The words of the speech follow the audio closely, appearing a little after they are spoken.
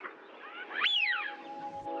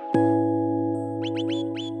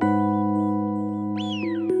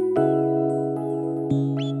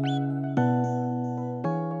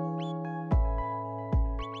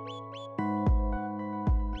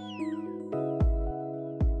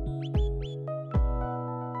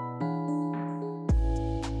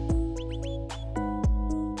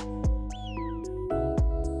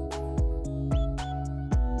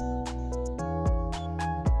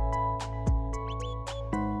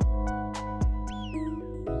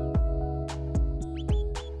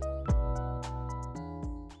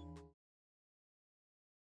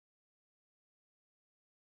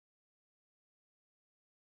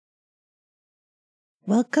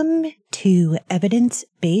Welcome to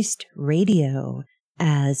Evidence-Based Radio.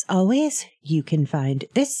 As always, you can find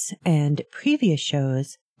this and previous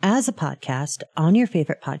shows as a podcast on your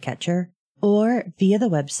favorite podcatcher or via the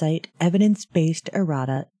website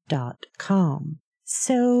evidencebasederrata.com.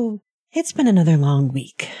 So it's been another long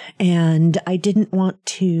week, and I didn't want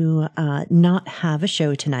to not have a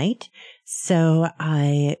show tonight, so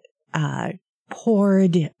I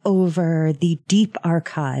poured over the deep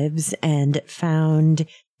archives and found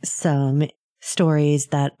some stories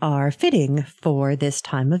that are fitting for this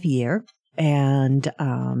time of year, and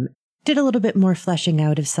did a little bit more fleshing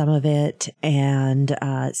out of some of it. And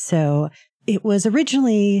so it was I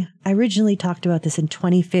originally talked about this in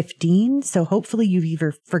 2015, so hopefully you've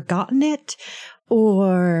either forgotten it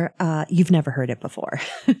or you've never heard it before.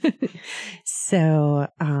 So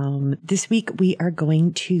this week we are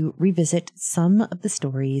going to revisit some of the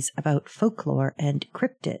stories about folklore and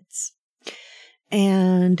cryptids.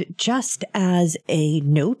 And just as a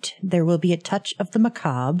note, there will be a touch of the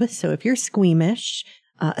macabre. So if you're squeamish,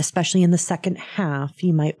 especially in the second half,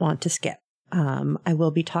 you might want to skip. I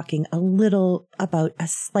will be talking a little about a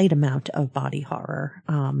slight amount of body horror.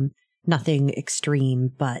 Nothing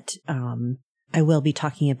extreme, but I will be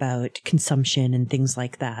talking about consumption and things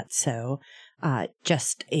like that. So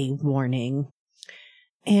just a warning.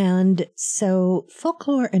 And so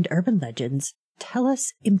folklore and urban legends tell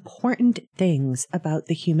us important things about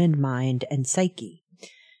the human mind and psyche.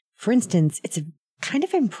 For instance, it's kind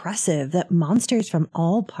of impressive that monsters from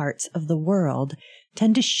all parts of the world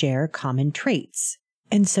tend to share common traits.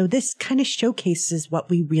 And so this kind of showcases what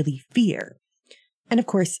we really fear. And of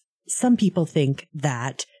course, some people think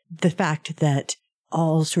that the fact that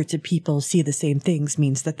all sorts of people see the same things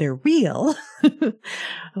means that they're real.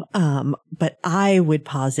 But I would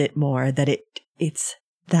posit more that it's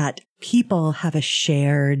that people have a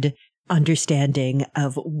shared understanding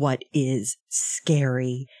of what is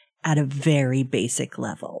scary at a very basic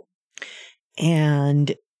level.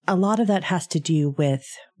 And a lot of that has to do with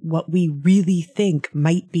what we really think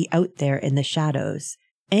might be out there in the shadows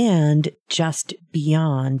and just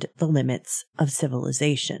beyond the limits of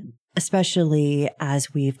civilization. Especially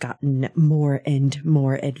as we've gotten more and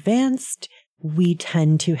more advanced, we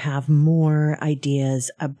tend to have more ideas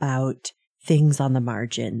about things on the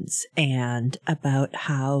margins and about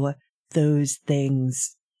how those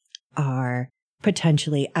things are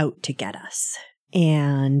potentially out to get us.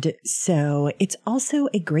 And so it's also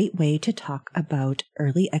a great way to talk about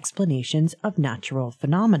early explanations of natural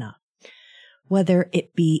phenomena. Whether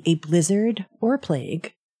it be a blizzard or a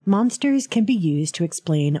plague, monsters can be used to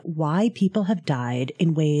explain why people have died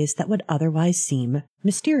in ways that would otherwise seem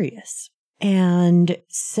mysterious. And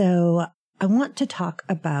so I want to talk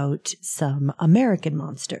about some American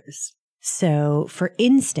monsters. So, for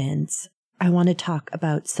instance, I want to talk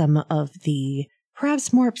about some of the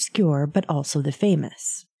perhaps more obscure, but also the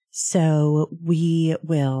famous. So we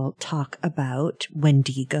will talk about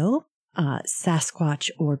Wendigo, Sasquatch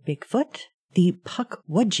or Bigfoot, the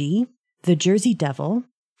Pukwudgie, the Jersey Devil,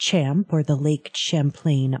 Champ or the Lake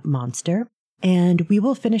Champlain monster, and we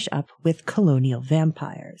will finish up with colonial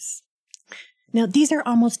vampires. Now, these are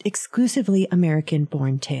almost exclusively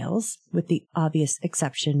American-born tales, with the obvious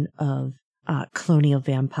exception of colonial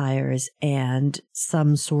vampires and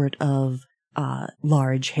some sort of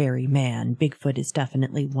large, hairy man. Bigfoot is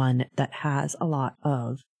definitely one that has a lot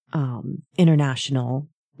of international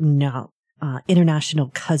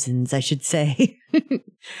cousins, I should say.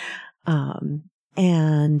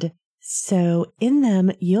 And so in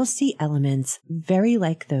them, you'll see elements very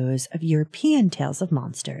like those of European tales of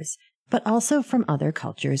monsters, but also from other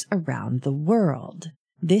cultures around the world.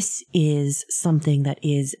 This is something that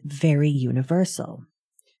is very universal.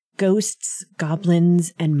 Ghosts,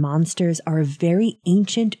 goblins, and monsters are a very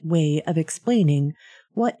ancient way of explaining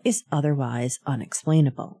what is otherwise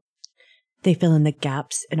unexplainable. They fill in the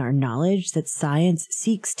gaps in our knowledge that science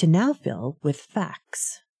seeks to now fill with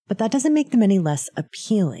facts. But that doesn't make them any less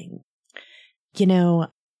appealing. You know,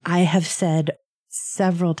 I have said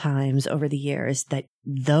several times over the years that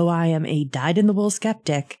though I am a dyed-in-the-wool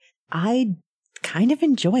skeptic, I kind of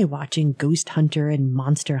enjoy watching ghost hunter and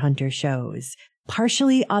monster hunter shows.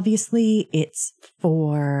 Partially, obviously, it's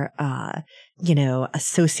for, a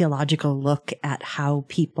sociological look at how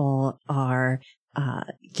people are,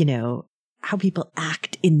 how people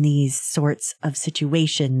act in these sorts of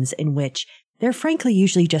situations in which they're frankly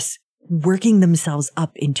usually just working themselves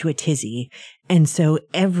up into a tizzy. And so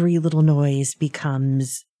every little noise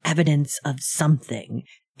becomes evidence of something.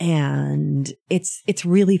 And it's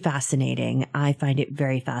really fascinating. I find it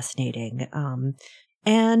very fascinating.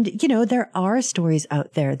 And there are stories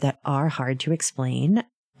out there that are hard to explain.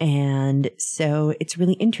 And so it's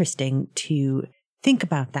really interesting to think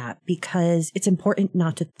about that, because it's important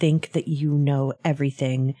not to think that you know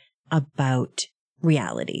everything about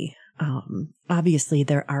reality. Obviously,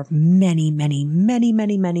 there are many, many, many,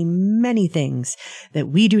 many, many, many things that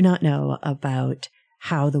we do not know about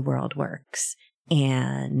how the world works.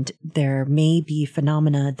 And there may be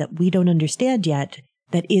phenomena that we don't understand yet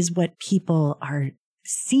that is what people are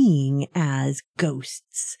seeing as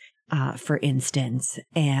ghosts, for instance.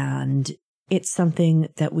 And it's something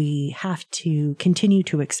that we have to continue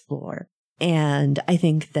to explore. And I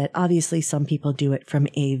think that obviously some people do it from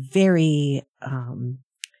a very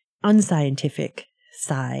unscientific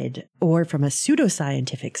side or from a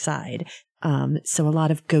pseudoscientific side. So a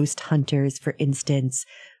lot of ghost hunters, for instance,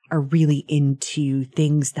 are really into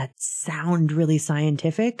things that sound really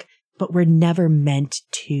scientific, but were never meant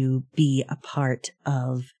to be a part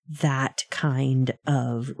of that kind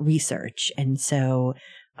of research. And so,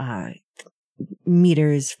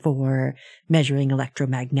 meters for measuring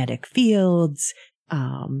electromagnetic fields,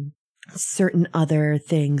 certain other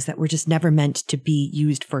things that were just never meant to be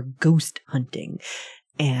used for ghost hunting.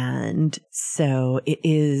 And so it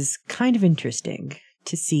is kind of interesting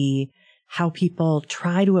to see how people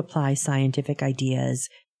try to apply scientific ideas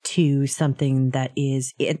to something that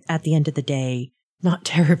is, at the end of the day, not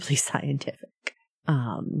terribly scientific.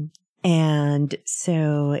 And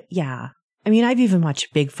so, yeah. I mean, I've even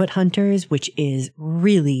watched Bigfoot Hunters, which is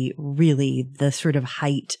really, really the sort of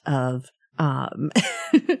height of,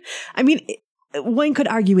 I mean, one could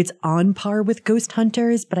argue it's on par with Ghost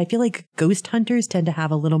Hunters, but I feel like Ghost Hunters tend to have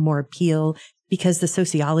a little more appeal because the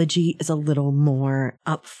sociology is a little more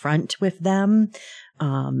upfront with them.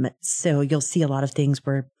 So you'll see a lot of things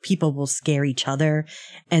where people will scare each other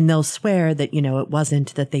and they'll swear that, it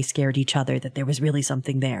wasn't that they scared each other, that there was really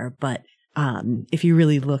something there. But if you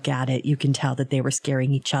really look at it, you can tell that they were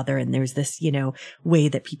scaring each other. And there's this, way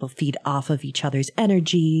that people feed off of each other's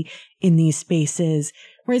energy in these spaces.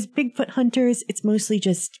 Whereas Bigfoot Hunters, it's mostly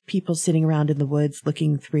just people sitting around in the woods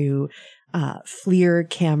looking through FLIR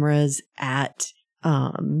cameras at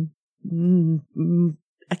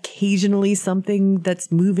occasionally something that's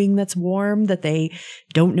moving, that's warm, that they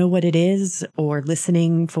don't know what it is, or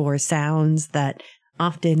listening for sounds that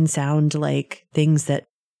often sound like things that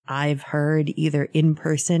I've heard either in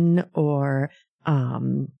person or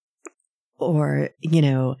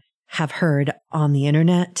have heard on the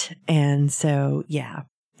internet. And so, yeah.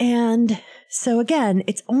 And so again,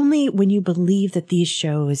 it's only when you believe that these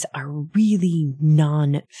shows are really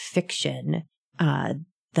non-fiction,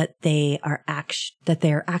 that they are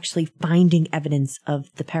actually finding evidence of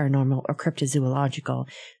the paranormal or cryptozoological,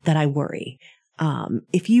 that I worry.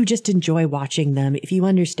 If you just enjoy watching them, if you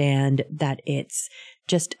understand that it's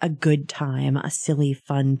just a good time, a silly,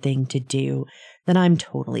 fun thing to do, then I'm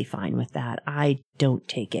totally fine with that. I don't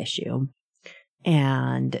take issue.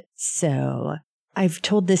 And so I've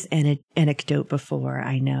told this anecdote before,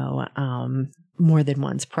 I know, more than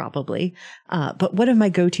once probably. But one of my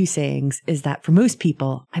go-to sayings is that for most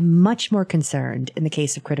people, I'm much more concerned in the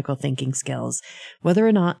case of critical thinking skills, whether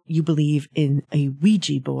or not you believe in a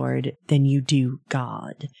Ouija board than you do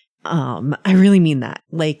God. I really mean that.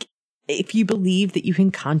 Like, if you believe that you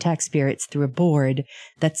can contact spirits through a board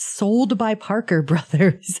that's sold by Parker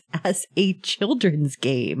Brothers as a children's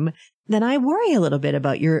game, then I worry a little bit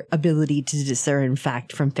about your ability to discern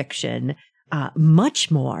fact from fiction,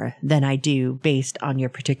 much more than I do based on your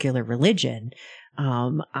particular religion.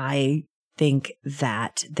 I think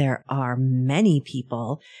that there are many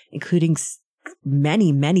people, including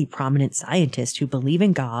many, many prominent scientists, who believe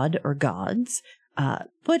in God or gods,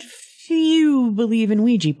 but few believe in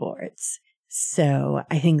Ouija boards. So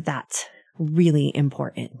I think that's really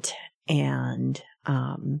important. And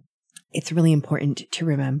it's really important to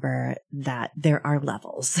remember that there are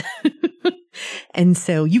levels. And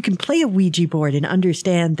so you can play a Ouija board and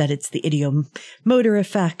understand that it's the ideomotor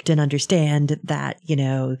effect, and understand that,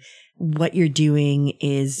 what you're doing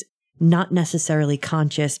is not necessarily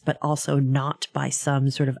conscious, but also not by some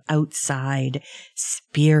sort of outside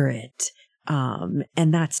spirit. And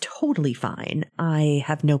that's totally fine. I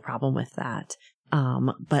have no problem with that.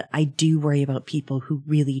 But I do worry about people who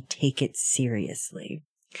really take it seriously.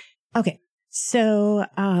 Okay. So,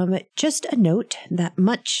 just a note that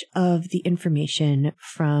much of the information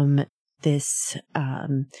from this,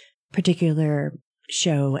 particular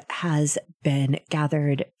show has been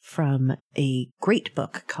gathered from a great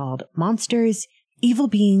book called Monsters, Evil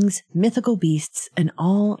Beings, Mythical Beasts, and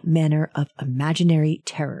All Manner of Imaginary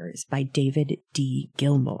Terrors by David D.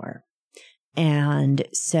 Gilmour. And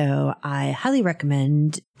so I highly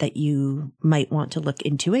recommend that you might want to look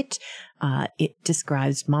into it. It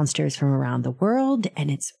describes monsters from around the world,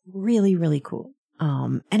 and it's really, really cool.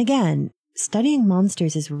 And again, studying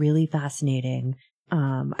monsters is really fascinating.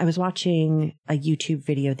 I was watching a YouTube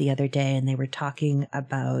video the other day, and they were talking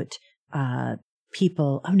about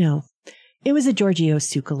people. Oh, no. It was a Giorgio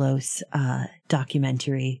Tsoukalos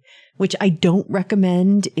documentary, which I don't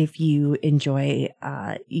recommend if you enjoy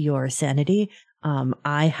your sanity.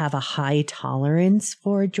 I have a high tolerance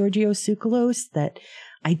for Giorgio Tsoukalos that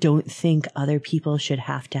I don't think other people should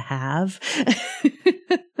have to have.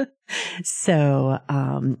 So,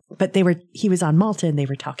 but he was on Malta and they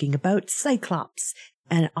were talking about Cyclops.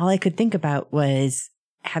 And all I could think about was,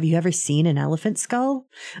 have you ever seen an elephant skull?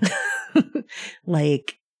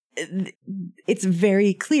 Like, it's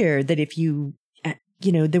very clear that if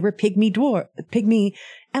there were pygmy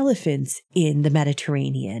elephants in the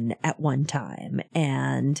Mediterranean at one time.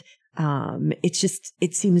 And,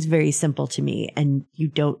 it seems very simple to me. And you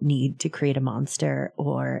don't need to create a monster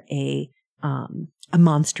or a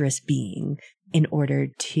monstrous being in order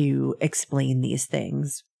to explain these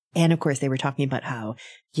things. And of course, they were talking about how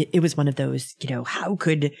it was one of those, how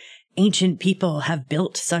could ancient people have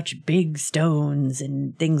built such big stones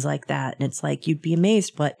and things like that? And it's like, you'd be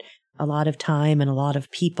amazed what a lot of time and a lot of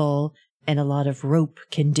people and a lot of rope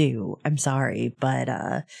can do. I'm sorry, but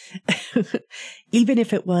even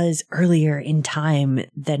if it was earlier in time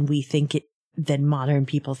than than modern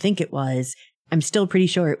people think it was, I'm still pretty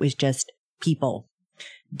sure it was just people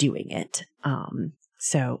doing it.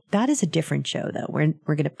 So that is a different show, though. We're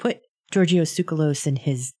going to put Giorgio Tsoukalos and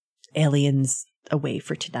his aliens away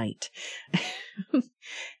for tonight.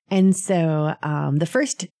 And so the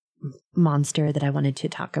first monster that I wanted to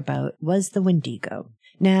talk about was the Wendigo.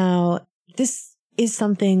 Now, this is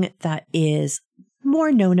something that is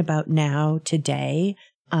more known about now today.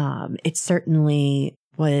 It certainly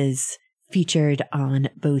was featured on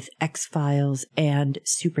both X-Files and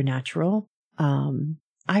Supernatural.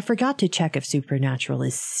 I forgot to check if Supernatural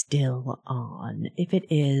is still on. If it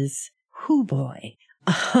is, hoo boy.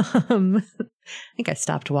 I think I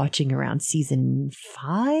stopped watching around season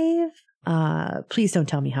 5. Please don't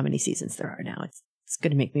tell me how many seasons there are now. It's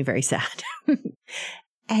going to make me very sad.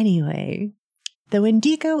 Anyway, the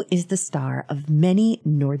Wendigo is the star of many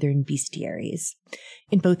northern bestiaries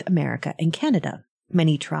in both America and Canada.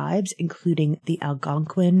 Many tribes, including the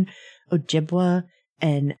Algonquin, Ojibwa,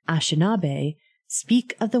 and Anishinaabe,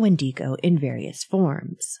 speak of the Wendigo in various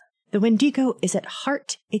forms. The Wendigo is at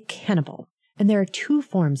heart a cannibal, and there are 2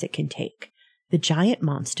 forms it can take, the giant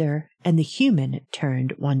monster and the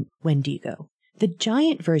human-turned Wendigo. The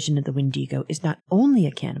giant version of the Wendigo is not only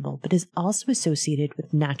a cannibal, but is also associated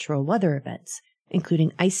with natural weather events,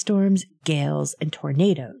 including ice storms, gales, and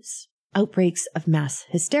tornadoes. Outbreaks of mass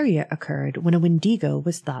hysteria occurred when a Wendigo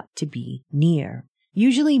was thought to be near.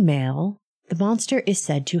 Usually male, the monster is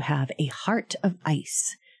said to have a heart of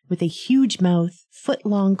ice, with a huge mouth,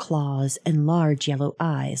 foot-long claws, and large yellow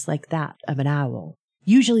eyes like that of an owl.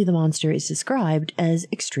 Usually the monster is described as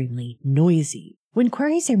extremely noisy. When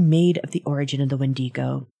queries are made of the origin of the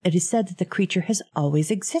Wendigo, it is said that the creature has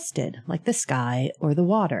always existed, like the sky or the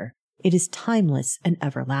water. It is timeless and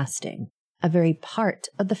everlasting, a very part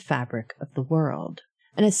of the fabric of the world,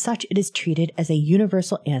 and as such it is treated as a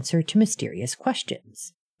universal answer to mysterious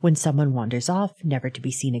questions. When someone wanders off, never to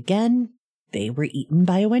be seen again, they were eaten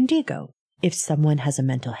by a Wendigo. If someone has a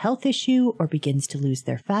mental health issue or begins to lose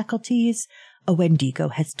their faculties, a Wendigo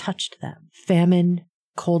has touched them. Famine,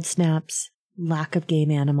 cold snaps, lack of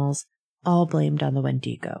game animals, all blamed on the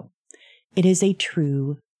Wendigo. It is a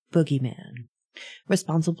true boogeyman,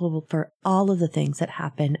 responsible for all of the things that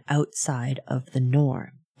happen outside of the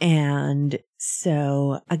norm. And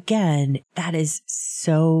so, again, that is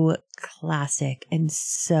so classic and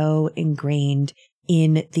so ingrained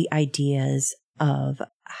in the ideas of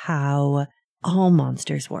how all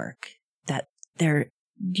monsters work, that they're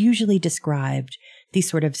usually described, these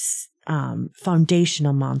sort of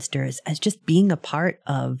foundational monsters, as just being a part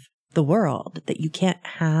of the world, that you can't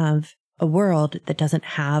have a world that doesn't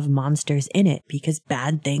have monsters in it because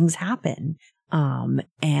bad things happen.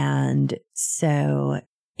 And so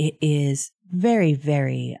it is very,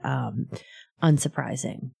 very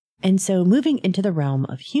unsurprising. And so moving into the realm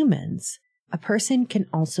of humans, a person can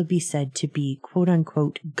also be said to be quote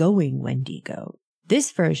unquote going Wendigo.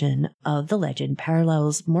 This version of the legend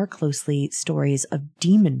parallels more closely stories of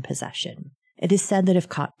demon possession. It is said that if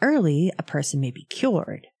caught early, a person may be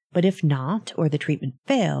cured, but if not, or the treatment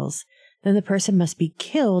fails, then the person must be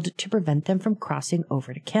killed to prevent them from crossing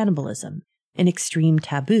over to cannibalism, an extreme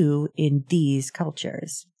taboo in these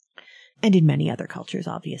cultures, and in many other cultures,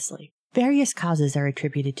 obviously. Various causes are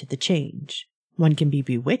attributed to the change. One can be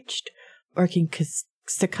bewitched, or can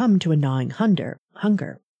succumb to a gnawing hunger,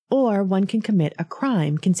 or one can commit a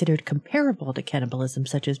crime considered comparable to cannibalism,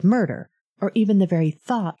 such as murder, or even the very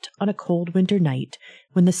thought on a cold winter night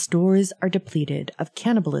when the stores are depleted of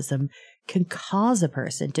cannibalism can cause a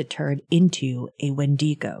person to turn into a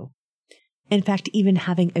Wendigo. In fact, even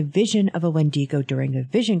having a vision of a Wendigo during a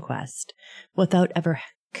vision quest without ever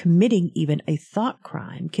committing even a thought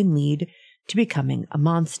crime can lead to becoming a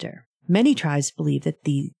monster. Many tribes believe that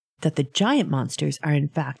the giant monsters are in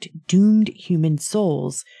fact doomed human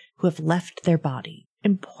souls who have left their body.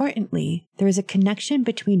 Importantly, there is a connection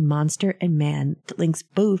between monster and man that links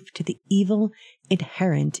both to the evil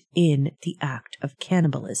inherent in the act of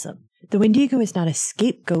cannibalism. The Wendigo is not a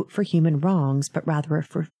scapegoat for human wrongs, but rather a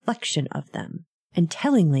reflection of them. And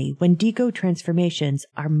tellingly, Wendigo transformations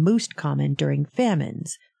are most common during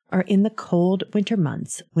famines or in the cold winter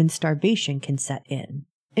months when starvation can set in.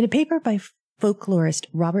 In a paper by folklorist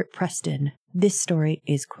Robert Preston, this story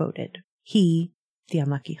is quoted. He, the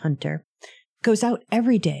unlucky hunter, goes out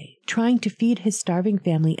every day trying to feed his starving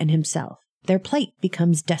family and himself. Their plight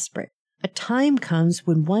becomes desperate. A time comes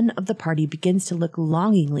when one of the party begins to look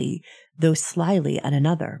longingly, though slyly, at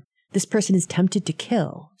another. This person is tempted to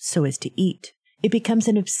kill so as to eat. It becomes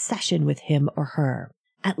an obsession with him or her.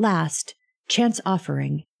 At last, chance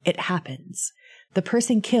offering, it happens. The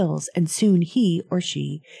person kills, and soon he or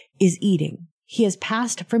she is eating. He has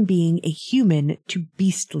passed from being a human to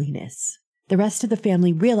beastliness. The rest of the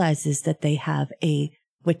family realizes that they have a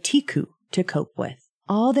wetiku to cope with.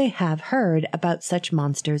 All they have heard about such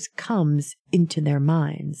monsters comes into their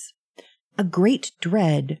minds. A great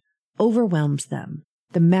dread overwhelms them.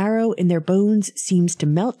 The marrow in their bones seems to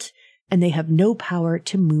melt, and they have no power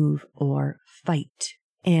to move or fight.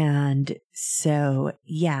 And so,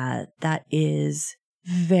 yeah, that is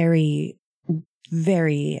very,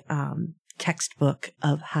 very textbook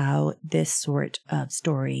of how this sort of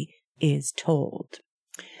story is told.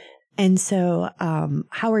 And so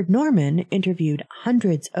Howard Norman interviewed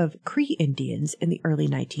hundreds of Cree Indians in the early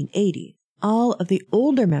 1980s. All of the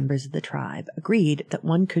older members of the tribe agreed that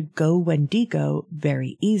one could go Wendigo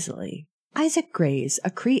very easily. Isaac Grays, a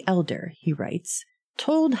Cree elder, he writes,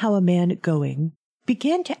 told how a man going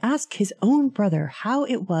began to ask his own brother how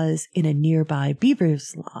it was in a nearby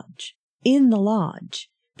beaver's lodge,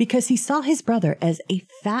 because he saw his brother as a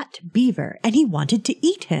fat beaver and he wanted to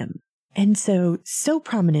eat him. And so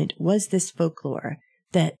prominent was this folklore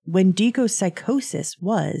that Wendigo psychosis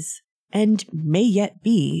was, and may yet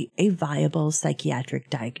be, a viable psychiatric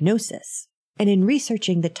diagnosis. And in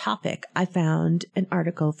researching the topic, I found an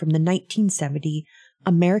article from the 1970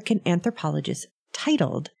 American Anthropologist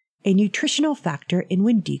titled A Nutritional Factor in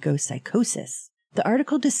Wendigo Psychosis. The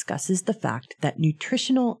article discusses the fact that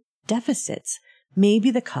nutritional deficits may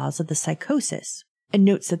be the cause of the psychosis, and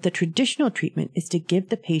notes that the traditional treatment is to give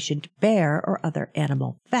the patient bear or other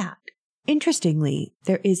animal fat. Interestingly,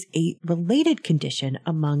 there is a related condition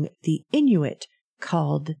among the Inuit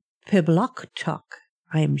called Pibloktuk.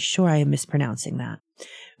 I am sure I am mispronouncing that,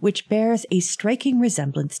 which bears a striking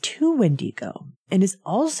resemblance to Wendigo and is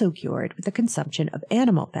also cured with the consumption of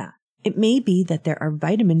animal fat. It may be that there are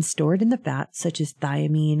vitamins stored in the fat, such as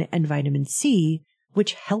thiamine and vitamin C,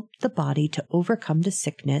 which help the body to overcome the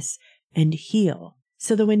sickness and heal.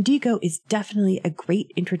 So the Wendigo is definitely a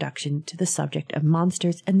great introduction to the subject of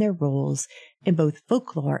monsters and their roles in both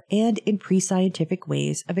folklore and in pre-scientific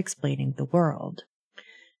ways of explaining the world.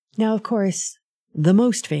 Now, of course, the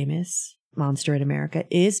most famous monster in America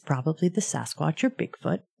is probably the Sasquatch or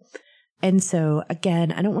Bigfoot. And so,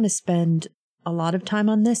 again, I don't want to spend a lot of time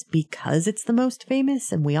on this because it's the most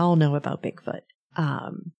famous and we all know about Bigfoot.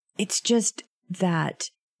 It's just that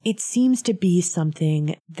it seems to be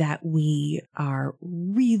something that we are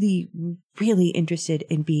really, really interested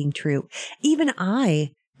in being true. Even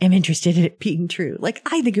I am interested in it being true. Like,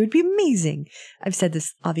 I think it would be amazing. I've said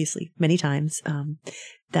this obviously many times,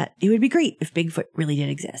 that it would be great if Bigfoot really did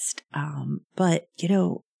exist. But, you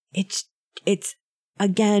know, it's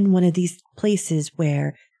again one of these places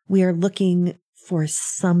where we are looking for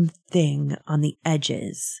something on the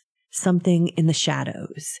edges, something in the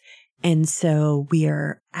shadows. And so we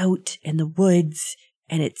are out in the woods,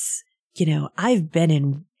 and it's, I've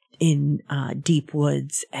been in deep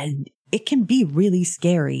woods, and it can be really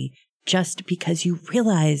scary just because you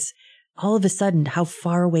realize all of a sudden how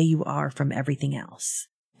far away you are from everything else.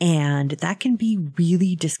 And that can be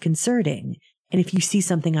really disconcerting. And if you see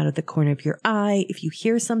something out of the corner of your eye, if you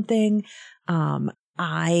hear something,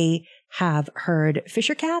 I have heard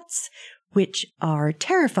fisher cats, which are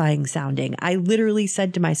terrifying sounding. I literally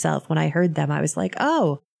said to myself when I heard them, I was like,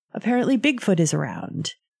 oh, apparently Bigfoot is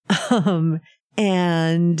around.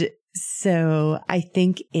 And so I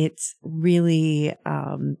think it's really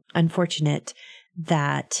unfortunate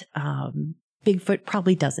that Bigfoot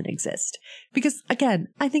probably doesn't exist. Because again,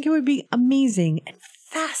 I think it would be amazing and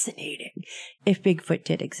fascinating if Bigfoot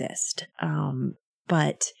did exist.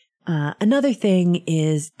 But another thing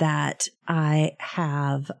is that I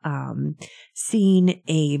have seen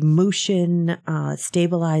a motion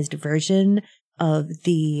stabilized version of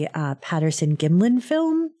the Patterson Gimlin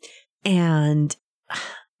film. And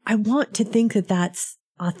I want to think that that's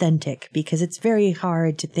authentic because it's very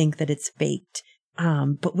hard to think that it's faked.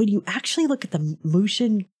 But when you actually look at the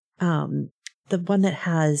motion, the one that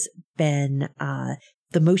has been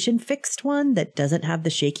the motion fixed one that doesn't have the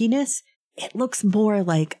shakiness, it looks more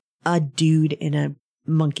like a dude in a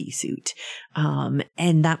monkey suit.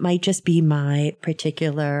 And that might just be my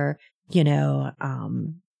particular,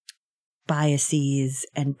 biases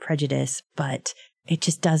and prejudice, but it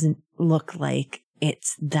just doesn't look like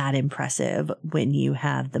it's that impressive when you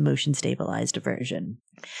have the motion stabilized version.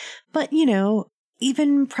 But,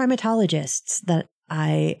 even primatologists that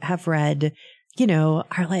I have read,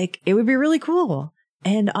 are like, it would be really cool.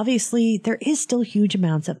 And obviously there is still huge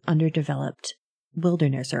amounts of underdeveloped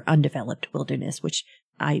wilderness or undeveloped wilderness, which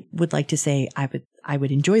I would like to say I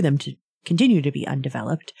would enjoy them to continue to be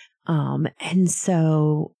undeveloped. And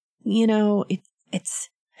so, it's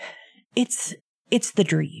the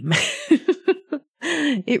dream.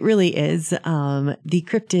 It really is. The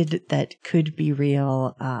cryptid that could be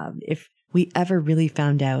real. If we ever really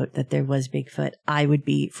found out that there was Bigfoot, I would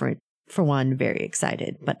be for one very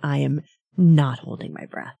excited, but I am not holding my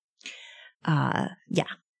breath. Yeah.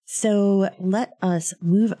 So let us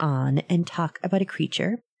move on and talk about a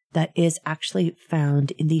creature that is actually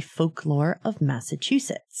found in the folklore of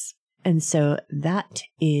Massachusetts. And so that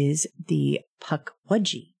is the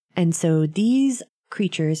Pukwudgie. And so these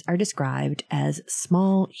creatures are described as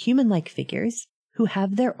small human-like figures who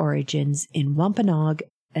have their origins in Wampanoag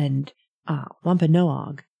and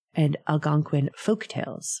Algonquin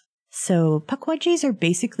folktales. So Pukwudgies are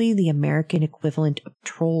basically the American equivalent of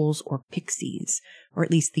trolls or pixies, or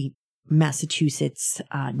at least the Massachusetts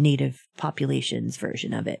native population's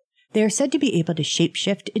version of it. They are said to be able to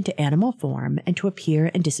shapeshift into animal form and to appear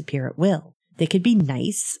and disappear at will. They could be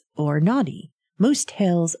nice or naughty. Most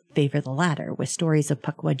tales favor the latter, with stories of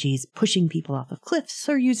Pukwudgies pushing people off of cliffs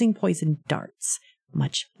or using poisoned darts,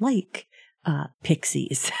 much like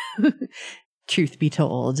pixies. Truth be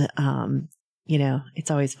told, it's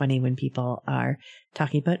always funny when people are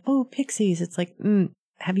talking about, oh, pixies. It's like,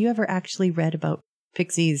 have you ever actually read about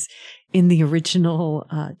pixies in the original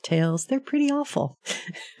tales? They're pretty awful.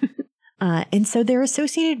 And so they're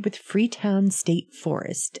associated with Freetown State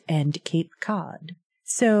Forest and Cape Cod.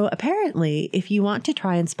 So apparently, if you want to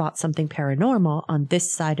try and spot something paranormal on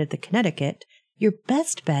this side of the Connecticut, your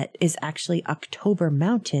best bet is actually October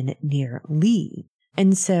Mountain near Lee.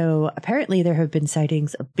 And so apparently there have been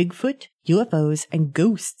sightings of Bigfoot, UFOs, and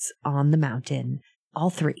ghosts on the mountain, all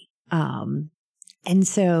three. And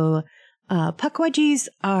so Pukwudgies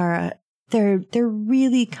are, they're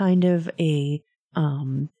really kind of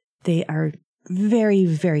they are very,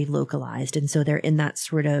 very localized. And so they're in that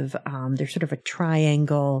sort of, they're sort of a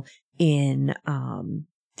triangle in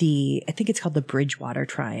I think it's called the Bridgewater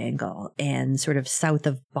Triangle, and sort of south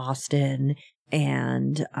of Boston,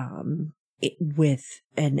 and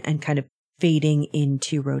and kind of fading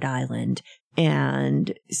into Rhode Island.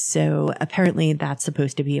 And so apparently that's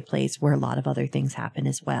supposed to be a place where a lot of other things happen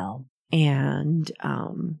as well. And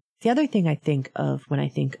the other thing I think of when I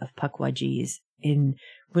think of Pukwudgies in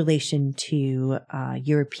relation to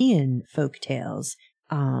European folk tales,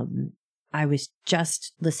 I was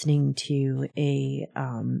just listening to a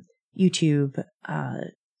YouTube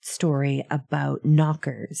story about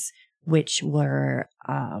knockers, which were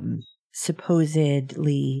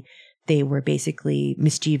supposedly, they were basically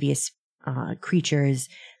mischievous creatures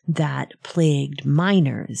that plagued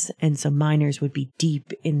miners. And so miners would be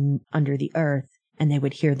deep in under the earth, and they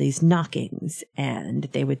would hear these knockings, and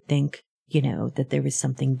they would think, that there was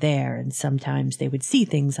something there. And sometimes they would see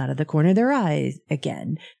things out of the corner of their eyes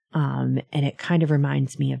again. And it kind of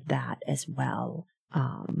reminds me of that as well.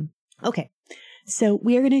 Okay. So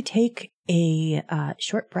we are going to take a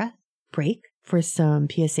short break for some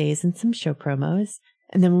PSAs and some show promos.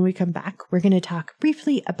 And then when we come back, we're going to talk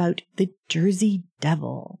briefly about the Jersey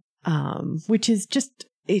Devil, which is just,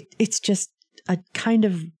 it's just a kind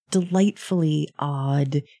of delightfully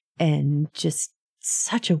odd and just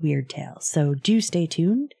such a weird tale. So do stay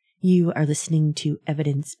tuned. You are listening to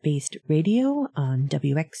Evidence-Based Radio on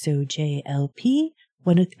WXOJLP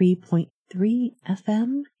 103.3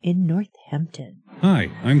 FM in Northampton.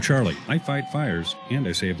 Hi, I'm Charlie. I fight fires and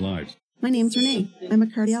I save lives. My name's Renee. I'm a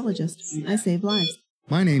cardiologist. I save lives.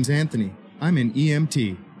 My name's Anthony. I'm an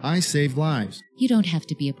EMT. I save lives. You don't have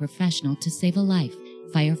to be a professional to save a life.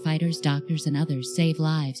 Firefighters, doctors, and others save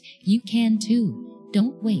lives. You can too.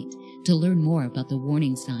 Don't wait. To learn more about the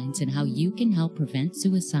warning signs and how you can help prevent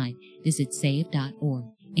suicide, visit save.org.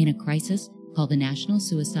 In a crisis, call the National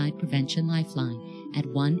Suicide Prevention Lifeline at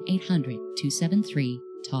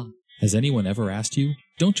 1-800-273-TALK. Has anyone ever asked you,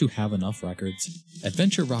 don't you have enough records?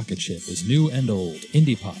 Adventure Rocket Ship is new and old,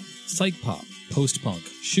 indie pop, psych pop, post-punk,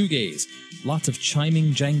 shoegaze, lots of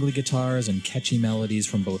chiming, jangly guitars and catchy melodies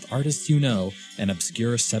from both artists you know and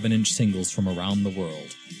obscure 7-inch singles from around the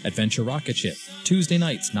world. Adventure Rocket Ship, Tuesday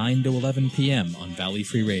nights 9 to 11 p.m. on Valley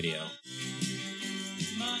Free Radio.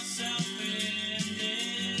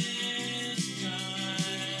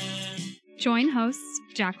 Join hosts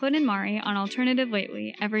Jacqueline and Mari on Alternative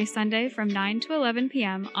Lately every Sunday from 9 to 11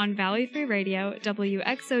 p.m. on Valley Free Radio,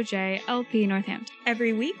 WXOJ LP Northampton.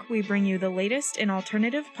 Every week, we bring you the latest in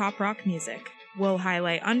alternative pop rock music. We'll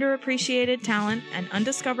highlight underappreciated talent and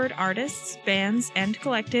undiscovered artists, bands, and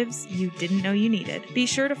collectives you didn't know you needed. Be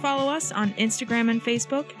sure to follow us on Instagram and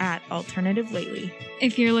Facebook at Alternative Lately.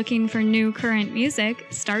 If you're looking for new current music,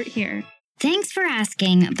 start here. Thanks for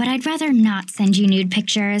asking, but I'd rather not send you nude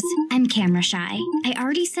pictures. I'm camera shy. I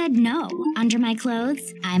already said no. Under my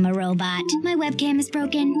clothes, I'm a robot. My webcam is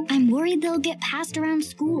broken. I'm worried they'll get passed around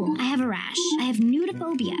school. I have a rash. I have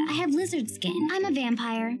nudophobia. I have lizard skin. I'm a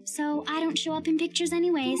vampire, so I don't show up in pictures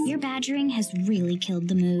anyways. Your badgering has really killed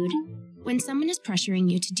the mood. When someone is pressuring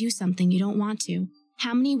you to do something you don't want to,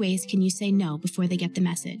 how many ways can you say no before they get the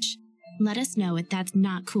message? Let us know at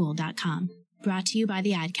that'snotcool.com. Brought to you by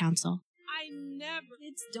the Ad Council.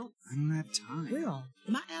 Kids don't. I don't have time. We're all.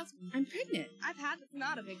 Am I asking? I'm pregnant. I've had it's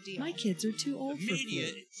not a big deal. My kids are too old for flu.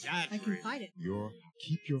 I can fight it.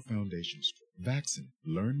 Keep your foundation strong. Vaccine.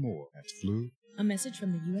 Learn more at flu. A message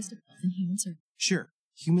from the U.S. Department of Human Services. Sure,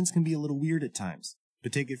 humans can be a little weird at times,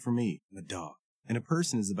 but take it from me, I'm a dog. And a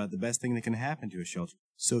person is about the best thing that can happen to a shelter.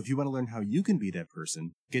 So if you want to learn how you can be that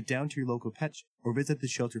person, get down to your local pet shop or visit the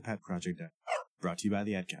ShelterPetProject. Brought to you by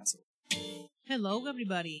the Ad Council. Hello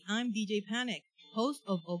everybody, I'm DJ Panic, host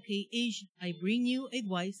of OK Asian. I bring you a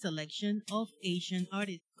wide selection of Asian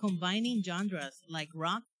artists, combining genres like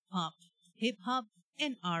rock, pop, hip-hop,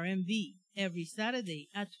 and R&B every Saturday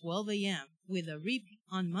at 12 a.m. with a repeat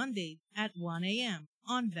on Mondays at 1 a.m.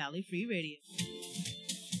 on Valley Free Radio.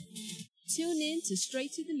 Tune in to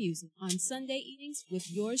Straight to the Music on Sunday evenings with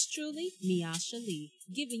yours truly, Miasha Lee,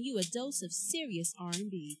 giving you a dose of serious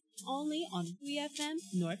R&B, only on 3FM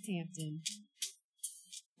Northampton.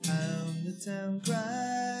 I'm the Town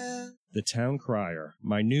Crier. The Town Crier,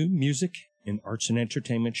 my new music and arts and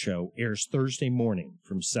entertainment show, airs Thursday morning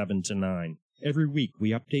from 7 to 9. Every week we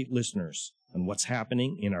update listeners on what's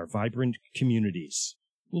happening in our vibrant communities.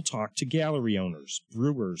 We'll talk to gallery owners,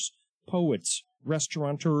 brewers, poets,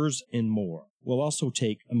 restaurateurs, and more. We'll also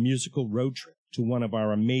take a musical road trip to one of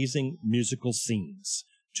our amazing musical scenes.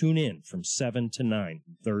 Tune in from 7 to 9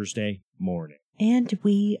 Thursday morning. And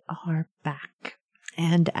we are back.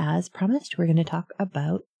 And as promised, we're going to talk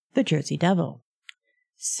about the Jersey Devil.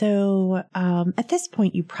 So at this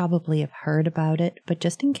point, you probably have heard about it, but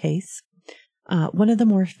just in case, one of the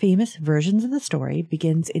more famous versions of the story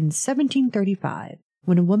begins in 1735,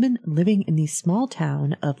 when a woman living in the small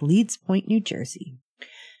town of Leeds Point, New Jersey.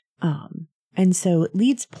 And so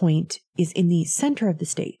Leeds Point is in the center of the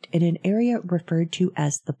state, in an area referred to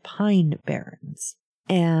as the Pine Barrens.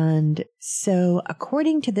 And so,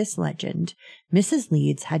 according to this legend, Mrs.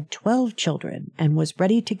 Leeds had 12 children and was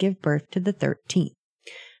ready to give birth to the 13th.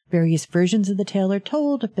 Various versions of the tale are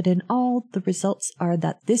told, but in all, the results are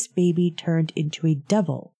that this baby turned into a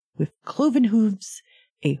devil with cloven hooves,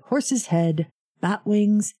 a horse's head, bat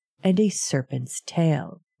wings, and a serpent's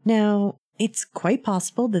tail. Now, it's quite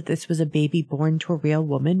possible that this was a baby born to a real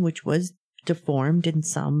woman, which was deformed in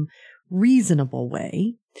some reasonable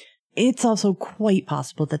way. it's also quite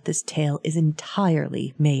possible that this tale is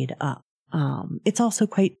entirely made up. It's also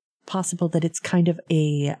quite possible that it's kind of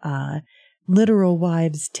a literal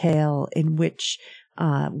wives' tale in which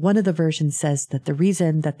one of the versions says that the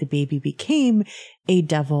reason that the baby became a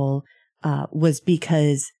devil was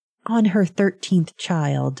because on her 13th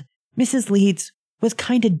child, Mrs. Leeds was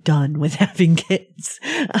kind of done with having kids.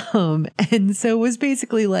 And so was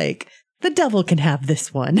basically like, the devil can have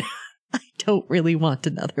this one. I don't really want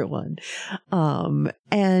another one.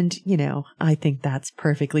 And, you know, I think that's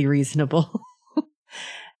perfectly reasonable.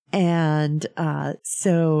 And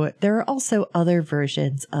so there are also other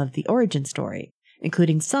versions of the origin story,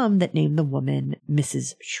 including some that name the woman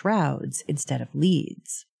Mrs. Shrouds instead of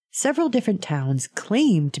Leeds. Several different towns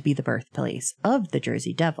claim to be the birthplace of the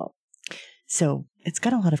Jersey Devil. So it's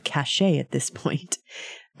got a lot of cachet at this point.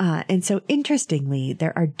 And so interestingly,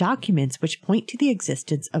 there are documents which point to the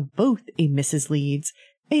existence of both a Mrs. Leeds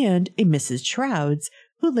and a Mrs. Shrouds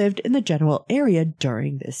who lived in the general area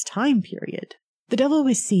during this time period. The devil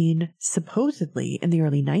was seen supposedly in the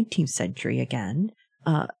early 19th century again,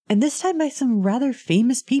 and this time by some rather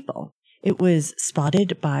famous people. It was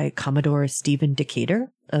spotted by Commodore Stephen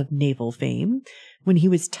Decatur of naval fame when he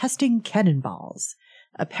was testing cannonballs.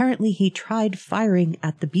 Apparently he tried firing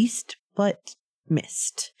at the beast, but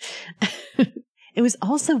missed. It was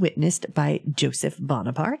also witnessed by Joseph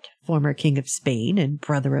Bonaparte, former king of Spain and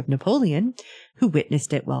brother of Napoleon, who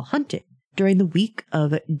witnessed it while hunting. During the week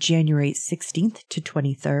of January 16th to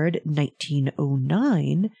 23rd,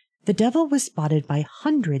 1909, the devil was spotted by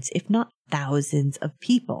hundreds, if not thousands, of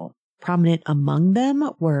people. Prominent among them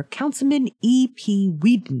were Councilman E.P.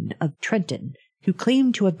 Whedon of Trenton, who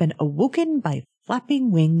claimed to have been awoken by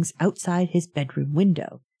flapping wings outside his bedroom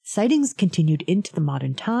window. Sightings continued into the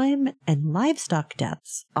modern time, and livestock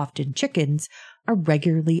deaths, often chickens, are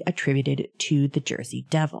regularly attributed to the Jersey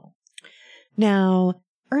Devil. Now,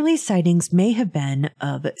 early sightings may have been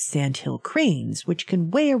of sandhill cranes, which can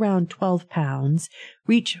weigh around 12 pounds,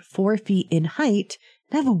 reach 4 feet in height,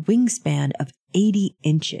 and have a wingspan of 80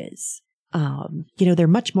 inches. They're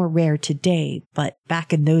much more rare today, but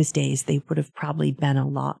back in those days, they would have probably been a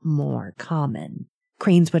lot more common.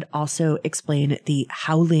 Cranes would also explain the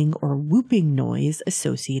howling or whooping noise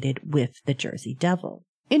associated with the Jersey Devil.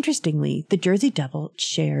 Interestingly, the Jersey Devil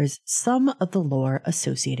shares some of the lore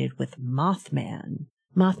associated with Mothman.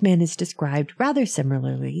 Mothman is described rather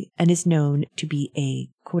similarly and is known to be a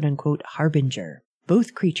quote-unquote harbinger.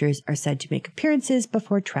 Both creatures are said to make appearances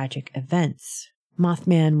before tragic events.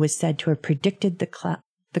 Mothman was said to have predicted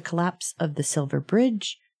the collapse of the Silver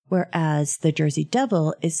Bridge, whereas the Jersey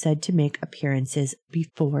Devil is said to make appearances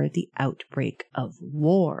before the outbreak of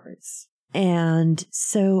wars. And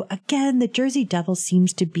so, again, the Jersey Devil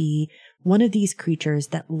seems to be one of these creatures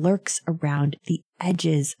that lurks around the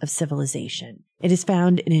edges of civilization. It is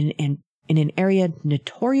found in an area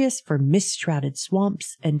notorious for mist-shrouded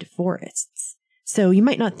swamps and forests. So you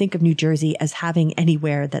might not think of New Jersey as having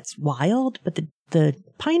anywhere that's wild, but the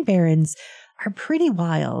Pine Barrens are pretty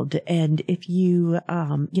wild. And if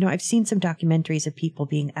I've seen some documentaries of people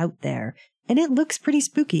being out there, and it looks pretty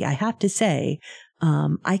spooky, I have to say.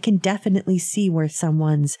 I can definitely see where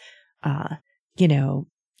someone's,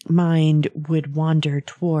 mind would wander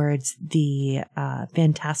towards the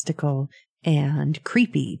fantastical and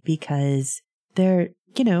creepy, because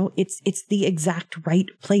it's the exact right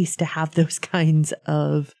place to have those kinds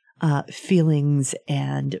of feelings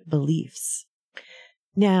and beliefs.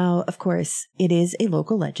 Now, of course, it is a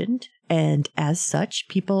local legend, and as such,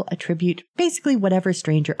 people attribute basically whatever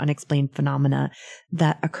strange or unexplained phenomena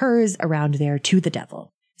that occurs around there to the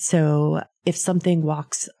devil. So if something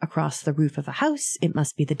walks across the roof of a house, it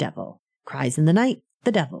must be the devil. Cries in the night,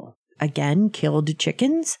 the devil. Again, killed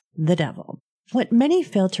chickens, the devil. What many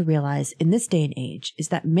fail to realize in this day and age is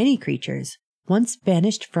that many creatures, once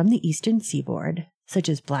banished from the eastern seaboard, such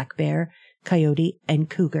as black bear, coyote, and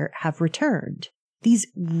cougar, have returned. These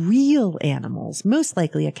real animals most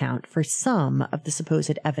likely account for some of the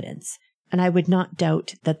supposed evidence, and I would not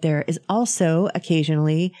doubt that there is also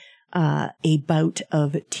occasionally a bout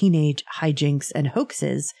of teenage hijinks and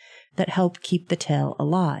hoaxes that help keep the tale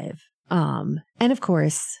alive. And of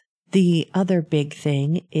course, the other big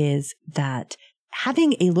thing is that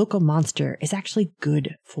having a local monster is actually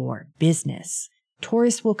good for business.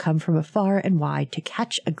 Tourists will come from afar and wide to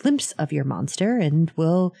catch a glimpse of your monster and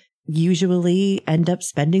will usually end up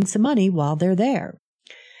spending some money while they're there.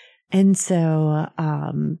 And so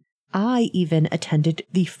I even attended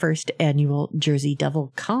the first annual Jersey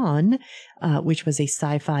Devil Con, which was a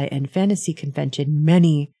sci-fi and fantasy convention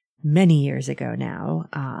many, many years ago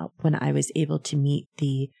now, when I was able to meet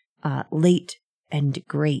the late and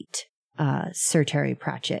great Sir Terry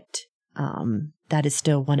Pratchett. That is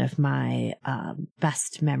still one of my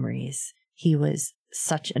best memories. He was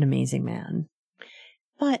such an amazing man.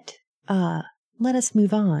 But let us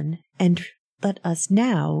move on and let us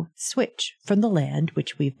now switch from the land,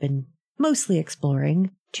 which we've been mostly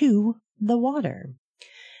exploring, to the water.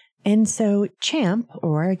 And so Champ,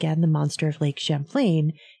 or again the monster of Lake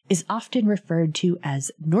Champlain, is often referred to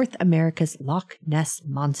as North America's Loch Ness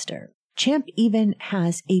Monster. Champ even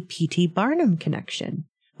has a P.T. Barnum connection,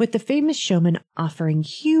 with the famous showman offering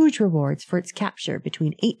huge rewards for its capture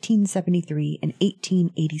between 1873 and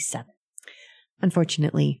 1887.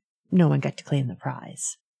 Unfortunately, no one got to claim the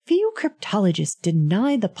prize. Few cryptologists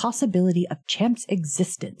deny the possibility of Champ's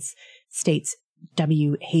existence, states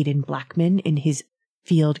W. Hayden Blackman in his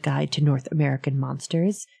Field Guide to North American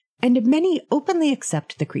Monsters, and many openly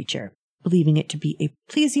accept the creature, believing it to be a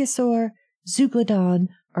plesiosaur, zeuglodon,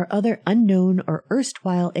 or other unknown or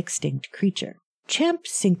erstwhile extinct creature. Champ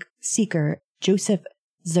seeker Joseph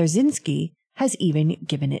Zarzinski has even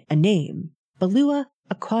given it a name, Belua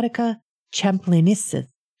aquatica champlainensis,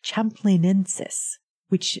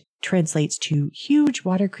 which translates to huge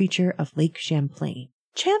water creature of Lake Champlain.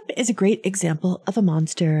 Champ is a great example of a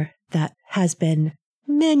monster that has been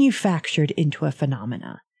manufactured into a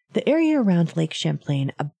phenomena. The area around Lake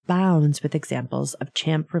Champlain abounds with examples of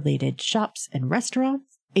Champ-related shops and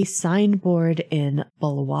restaurants. A signboard in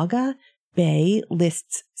Bulwaga Bay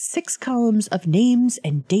lists 6 columns of names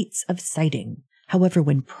and dates of sighting. However,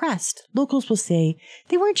 when pressed, locals will say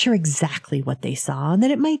they weren't sure exactly what they saw and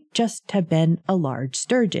that it might just have been a large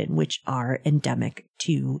sturgeon, which are endemic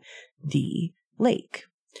to the lake.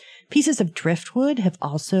 Pieces of driftwood have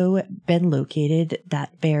also been located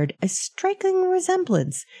that bared a striking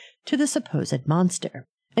resemblance to the supposed monster.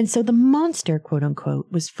 And so the monster, quote unquote,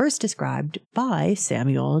 was first described by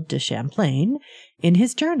Samuel de Champlain in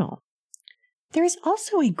his journal. There is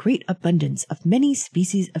also a great abundance of many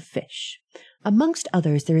species of fish. Amongst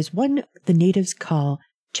others, there is one the natives call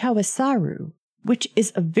chawasaru, which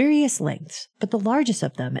is of various lengths, but the largest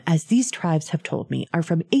of them, as these tribes have told me, are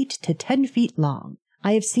from 8 to 10 feet long.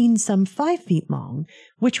 I have seen some 5 feet long,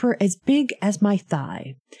 which were as big as my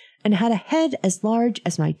thigh, and had a head as large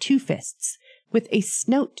as my 2 fists, with a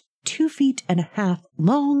snout 2.5 feet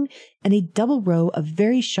long and a double row of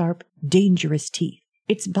very sharp, dangerous teeth.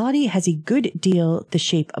 Its body has a good deal the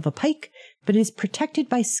shape of a pike, but it is protected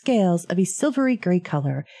by scales of a silvery gray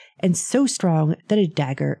color and so strong that a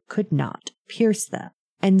dagger could not pierce them.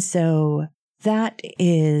 And so that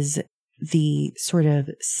is the sort of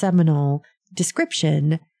seminal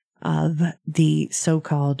description of the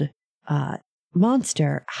so-called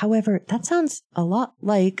monster. However, that sounds a lot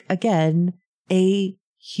like, again, a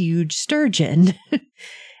huge sturgeon.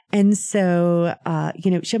 And so,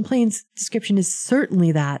 Champlain's description is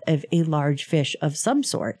certainly that of a large fish of some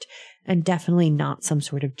sort, and definitely not some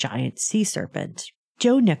sort of giant sea serpent.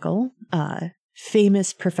 Joe Nickel,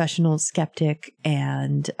 famous professional skeptic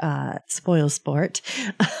and spoilsport,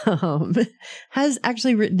 has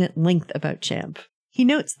actually written at length about Champ. He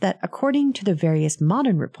notes that according to the various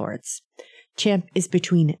modern reports, Champ is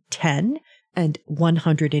between 10 and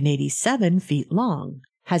 187 feet long,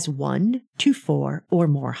 has 1 to 4 or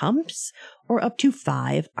more humps, or up to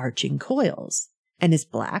 5 arching coils, and is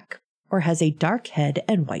black, or has a dark head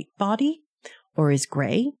and white body, or is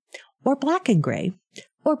gray, or black and gray,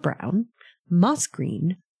 or brown, moss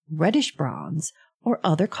green, reddish bronze, or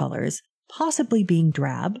other colors, possibly being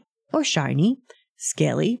drab, or shiny,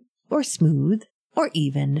 scaly, or smooth, or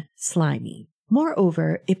even slimy.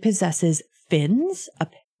 Moreover, it possesses fins,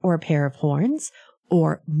 or a pair of horns,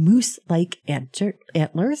 or moose-like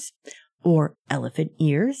antlers, or elephant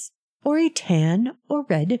ears, or a tan or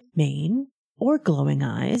red mane, or glowing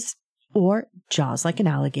eyes, or jaws like an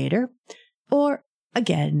alligator, or,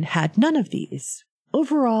 again, had none of these.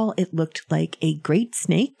 Overall, it looked like a great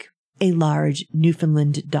snake, a large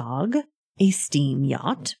Newfoundland dog, a steam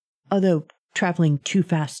yacht, although traveling too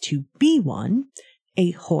fast to be one,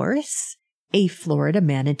 a horse, a Florida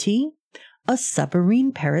manatee, a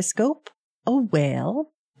submarine periscope, a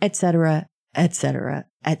whale, etc., etc.,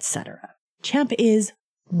 etc. Champ is,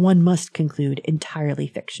 one must conclude, entirely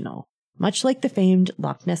fictional. Much like the famed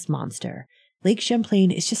Loch Ness Monster, Lake Champlain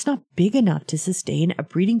is just not big enough to sustain a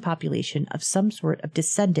breeding population of some sort of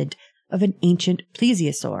descendant of an ancient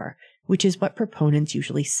plesiosaur, which is what proponents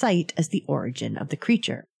usually cite as the origin of the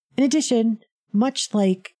creature. In addition, much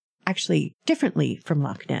like, actually differently from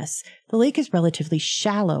Loch Ness, the lake is relatively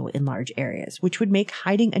shallow in large areas, which would make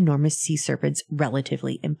hiding enormous sea serpents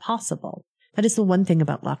relatively impossible. That is the one thing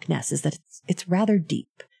about Loch Ness, is that it's rather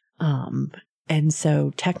deep. And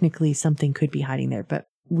so technically something could be hiding there, but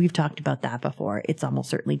we've talked about that before. It's almost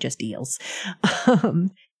certainly just eels.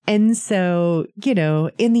 And so,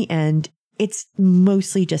 in the end, it's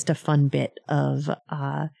mostly just a fun bit of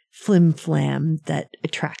flim flam that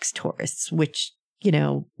attracts tourists, which,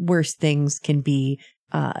 worse things can be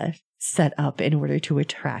set up in order to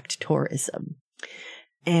attract tourism.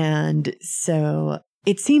 And so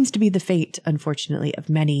it seems to be the fate, unfortunately, of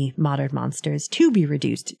many modern monsters to be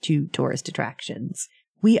reduced to tourist attractions.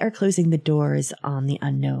 We are closing the doors on the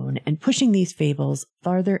unknown and pushing these fables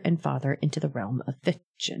farther and farther into the realm of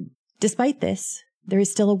fiction. Despite this, there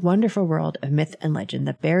is still a wonderful world of myth and legend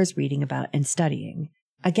that bears reading about and studying.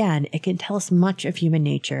 Again, it can tell us much of human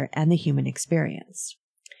nature and the human experience.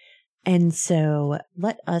 And so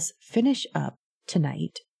let us finish up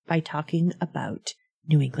tonight by talking about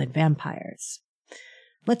New England vampires.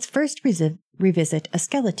 Let's first revisit a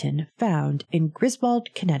skeleton found in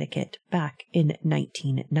Griswold, Connecticut back in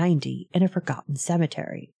 1990 in a forgotten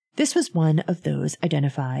cemetery. This was one of those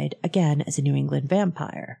identified again as a New England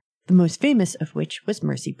vampire, the most famous of which was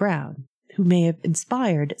Mercy Brown, who may have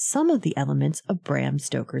inspired some of the elements of Bram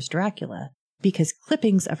Stoker's Dracula, because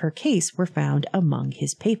clippings of her case were found among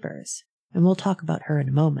his papers, and we'll talk about her in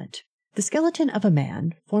a moment. The skeleton of a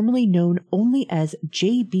man, formerly known only as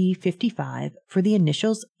JB55 for the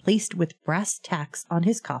initials placed with brass tacks on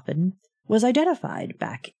his coffin, was identified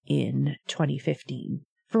back in 2015.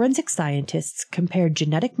 Forensic scientists compared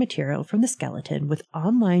genetic material from the skeleton with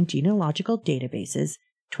online genealogical databases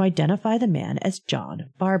to identify the man as John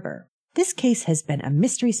Barber. This case has been a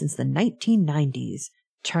mystery since the 1990s,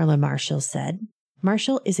 Charla Marshall said.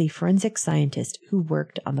 Marshall is a forensic scientist who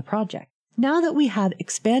worked on the project. Now that we have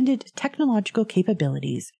expanded technological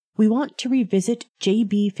capabilities, we want to revisit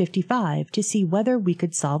JB55 to see whether we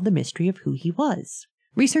could solve the mystery of who he was.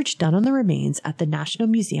 Research done on the remains at the National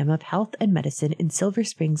Museum of Health and Medicine in Silver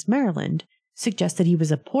Springs, Maryland, suggests that he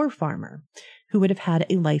was a poor farmer who would have had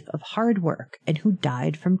a life of hard work and who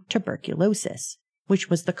died from tuberculosis, which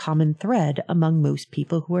was the common thread among most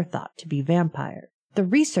people who are thought to be vampires. The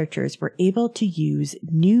researchers were able to use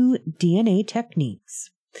new DNA techniques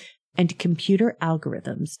and computer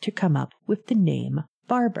algorithms to come up with the name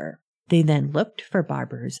Barber. They then looked for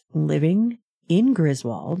Barbers living in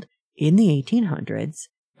Griswold in the 1800s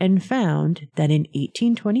and found that in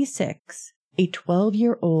 1826, a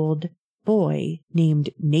 12-year-old boy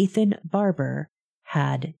named Nathan Barber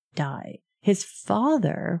had died. His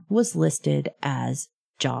father was listed as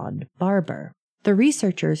John Barber. The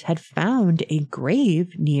researchers had found a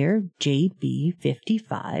grave near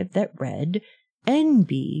JB55 that read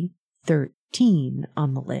NB 13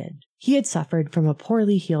 on the lid. He had suffered from a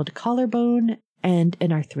poorly healed collarbone and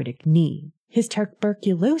an arthritic knee. His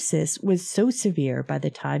tuberculosis was so severe by the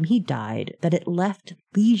time he died that it left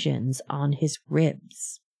lesions on his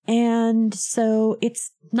ribs. And so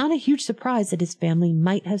it's not a huge surprise that his family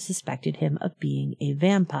might have suspected him of being a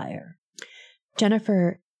vampire.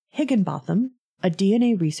 Jennifer Higginbotham, a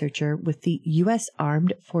DNA researcher with the U.S.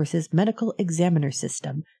 Armed Forces Medical Examiner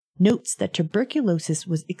System, notes that tuberculosis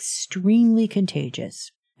was extremely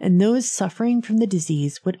contagious, and those suffering from the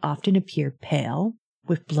disease would often appear pale,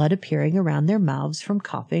 with blood appearing around their mouths from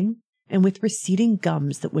coughing, and with receding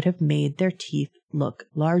gums that would have made their teeth look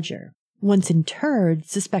larger. Once interred,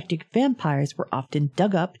 suspected vampires were often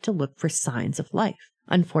dug up to look for signs of life.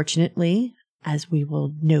 Unfortunately, as we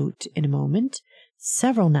will note in a moment,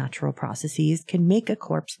 several natural processes can make a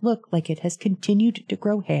corpse look like it has continued to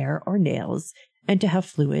grow hair or nails and to have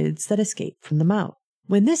fluids that escape from the mouth.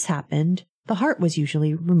 When this happened, the heart was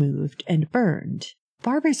usually removed and burned.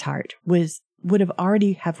 Barber's heart would have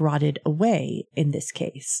already have rotted away in this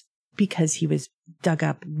case, because he was dug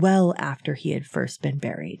up well after he had first been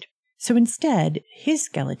buried. So instead, his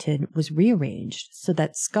skeleton was rearranged so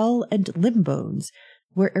that skull and limb bones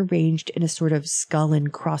were arranged in a sort of skull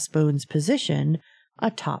and crossbones position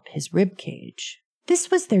atop his rib cage. This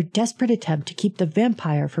was their desperate attempt to keep the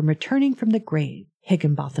vampire from returning from the grave,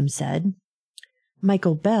 Higginbotham said.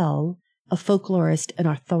 Michael Bell, a folklorist and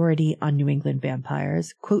authority on New England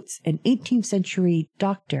vampires, quotes an 18th century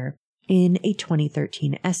doctor in a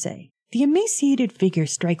 2013 essay. The emaciated figure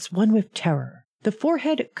strikes one with terror, the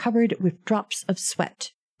forehead covered with drops of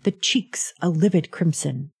sweat, the cheeks a livid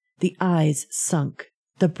crimson, the eyes sunk,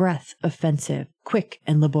 the breath offensive, quick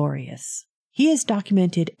and laborious. He has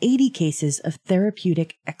documented 80 cases of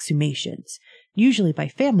therapeutic exhumations, usually by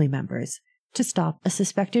family members, to stop a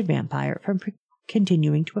suspected vampire from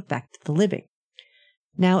continuing to affect the living.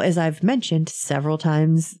 Now, as I've mentioned several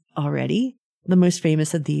times already, the most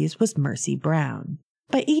famous of these was Mercy Brown.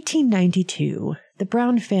 By 1892, the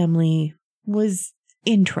Brown family was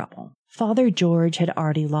in trouble. Father George had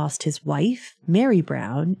already lost his wife, Mary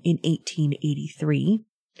Brown, in 1883,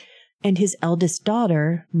 and his eldest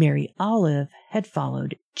daughter, Mary Olive, had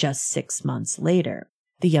followed just 6 months later.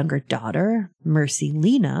 The younger daughter, Mercy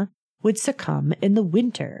Lena, would succumb in the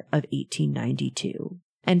winter of 1892.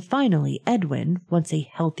 And finally, Edwin, once a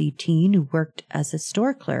healthy teen who worked as a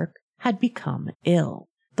store clerk, had become ill.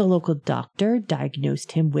 The local doctor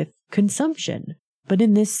diagnosed him with consumption, but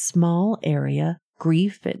in this small area,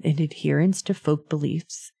 grief and adherence to folk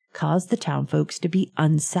beliefs caused the townfolks to be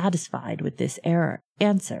unsatisfied with this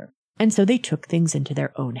answer, and so they took things into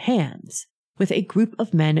their own hands, with a group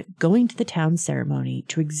of men going to the town ceremony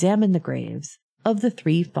to examine the graves of the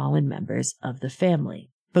 3 fallen members of the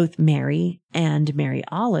family. Both Mary and Mary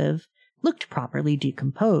Olive looked properly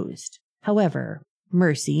decomposed. However,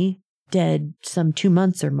 Mercy, dead some 2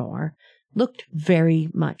 months or more, looked very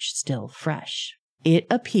much still fresh. It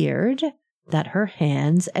appeared that her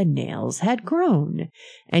hands and nails had grown,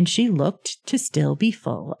 and she looked to still be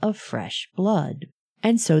full of fresh blood.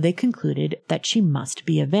 And so they concluded that she must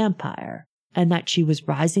be a vampire, and that she was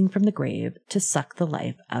rising from the grave to suck the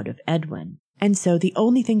life out of Edwin. And so the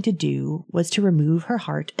only thing to do was to remove her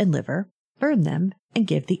heart and liver, burn them, and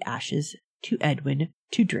give the ashes to Edwin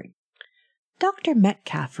to drink. Dr.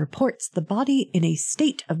 Metcalf reports the body in a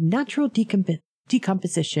state of natural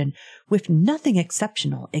decomposition with nothing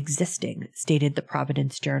exceptional existing, stated the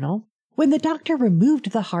Providence Journal. When the doctor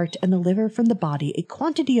removed the heart and the liver from the body, a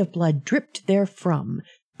quantity of blood dripped therefrom,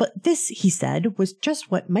 but this, he said, was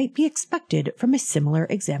just what might be expected from a similar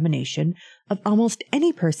examination of almost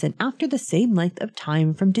any person after the same length of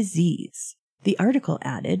time from disease. The article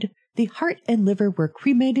added, the heart and liver were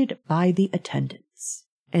cremated by the attendants.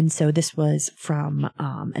 And so this was from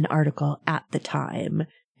an article at the time.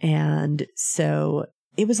 And so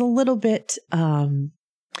it was a little bit,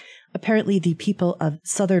 apparently the people of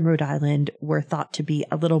southern Rhode Island were thought to be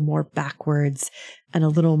a little more backwards and a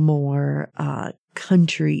little more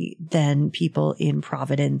country than people in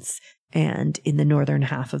Providence and in the northern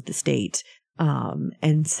half of the state.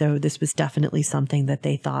 And so this was definitely something that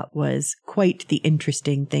they thought was quite the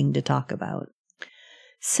interesting thing to talk about.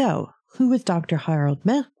 So, who was Dr. Harold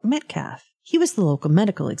Metcalf? He was the local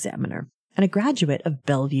medical examiner and a graduate of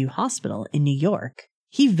Bellevue Hospital in New York.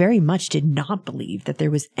 He very much did not believe that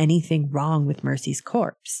there was anything wrong with Mercy's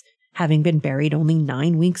corpse, having been buried only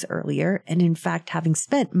 9 weeks earlier, and in fact having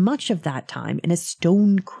spent much of that time in a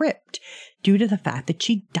stone crypt due to the fact that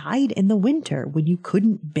she died in the winter when you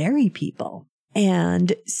couldn't bury people.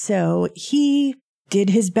 And so he did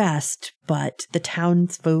his best, but the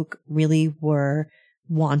townsfolk really were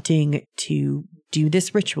wanting to do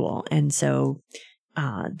this ritual, and so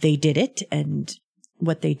they did it. And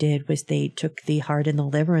what they did was they took the heart and the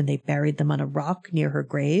liver and they buried them on a rock near her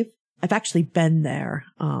grave. I've actually been there,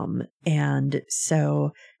 and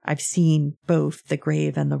so I've seen both the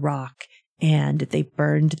grave and the rock, and they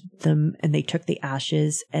burned them and they took the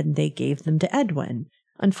ashes and they gave them to Edwin.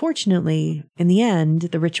 Unfortunately, in the end,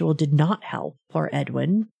 the ritual did not help poor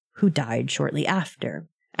Edwin, who died shortly after.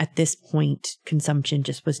 At this point, consumption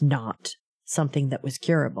just was not something that was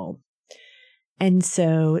curable. And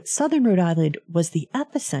so southern Rhode Island was the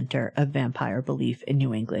epicenter of vampire belief in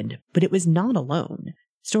New England, but it was not alone.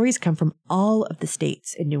 Stories come from all of the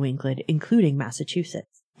states in New England, including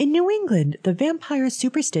Massachusetts. In New England, the vampire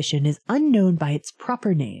superstition is unknown by its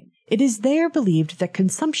proper name. It is there believed that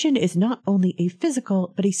consumption is not only a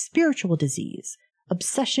physical but a spiritual disease,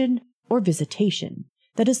 obsession, or visitation.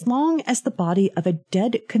 That as long as the body of a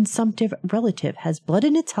dead consumptive relative has blood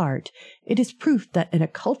in its heart, it is proof that an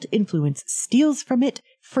occult influence steals from it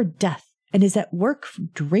for death and is at work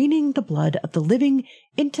draining the blood of the living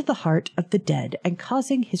into the heart of the dead and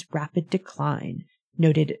causing his rapid decline,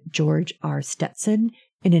 noted George R. Stetson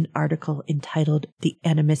in an article entitled The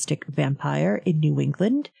Animistic Vampire in New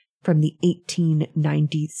England from the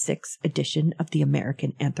 1896 edition of the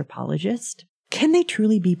American Anthropologist. Can they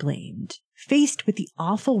truly be blamed? Faced with the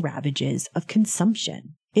awful ravages of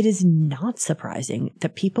consumption, it is not surprising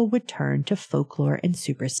that people would turn to folklore and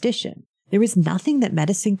superstition. There was nothing that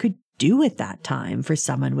medicine could do at that time for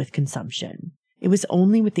someone with consumption. It was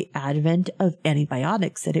only with the advent of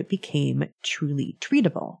antibiotics that it became truly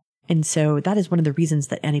treatable. And so that is one of the reasons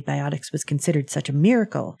that antibiotics was considered such a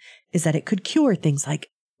miracle, is that it could cure things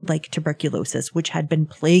like tuberculosis, which had been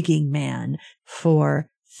plaguing man for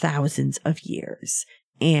thousands of years.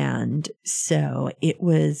 And so it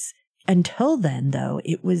was, until then, though,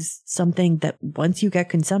 it was something that once you get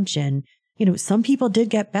consumption, some people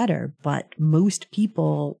did get better, but most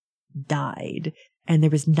people died and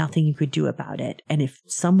there was nothing you could do about it. And if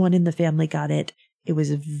someone in the family got it, it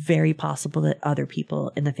was very possible that other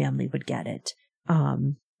people in the family would get it.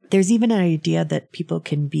 There's even an idea that people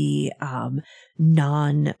can be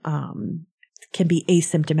can be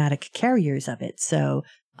asymptomatic carriers of it. So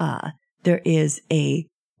there is a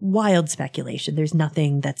wild speculation. There's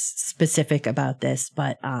nothing that's specific about this,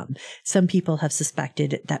 but some people have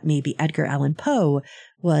suspected that maybe Edgar Allan Poe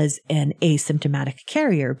was an asymptomatic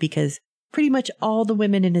carrier because pretty much all the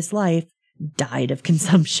women in his life died of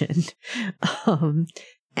consumption.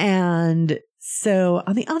 And so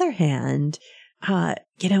on the other hand,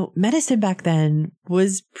 medicine back then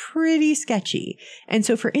was pretty sketchy. And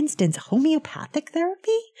so, for instance, homeopathic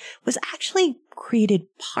therapy was actually created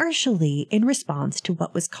partially in response to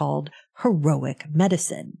what was called heroic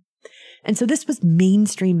medicine. And so this was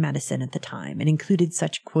mainstream medicine at the time and included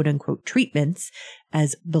such quote unquote treatments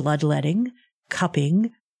as bloodletting,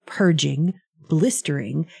 cupping, purging,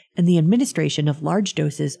 blistering, and the administration of large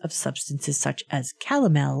doses of substances such as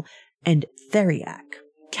calomel and theriac.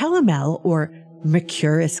 Calomel, or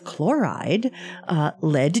mercurous chloride,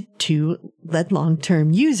 led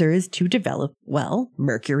long-term users to develop,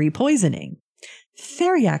 mercury poisoning.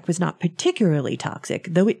 Theriac was not particularly toxic,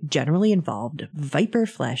 though it generally involved viper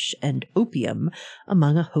flesh and opium,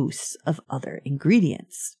 among a host of other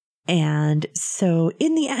ingredients. And so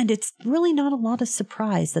in the end, it's really not a lot of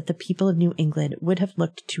surprise that the people of New England would have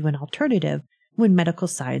looked to an alternative when medical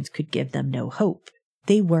science could give them no hope.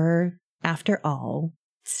 They were, after all,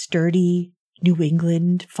 sturdy New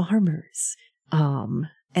England farmers. And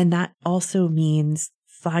that also means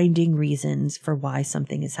finding reasons for why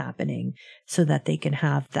something is happening so that they can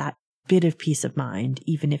have that bit of peace of mind,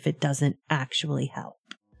 even if it doesn't actually help.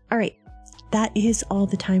 All right. That is all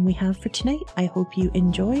the time we have for tonight. I hope you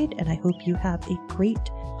enjoyed, and I hope you have a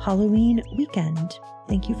great Halloween weekend.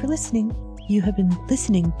 Thank you for listening. You have been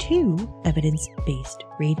listening to Evidence-Based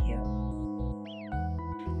Radio.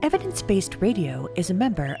 Evidence-Based Radio is a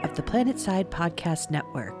member of the PlanetSide Podcast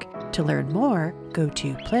Network. To learn more, go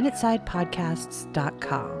to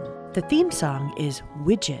planetsidepodcasts.com. The theme song is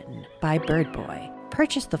Widgeon by Birdboy.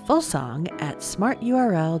 Purchase the full song at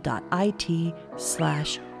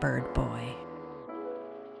smarturl.it/birdboy.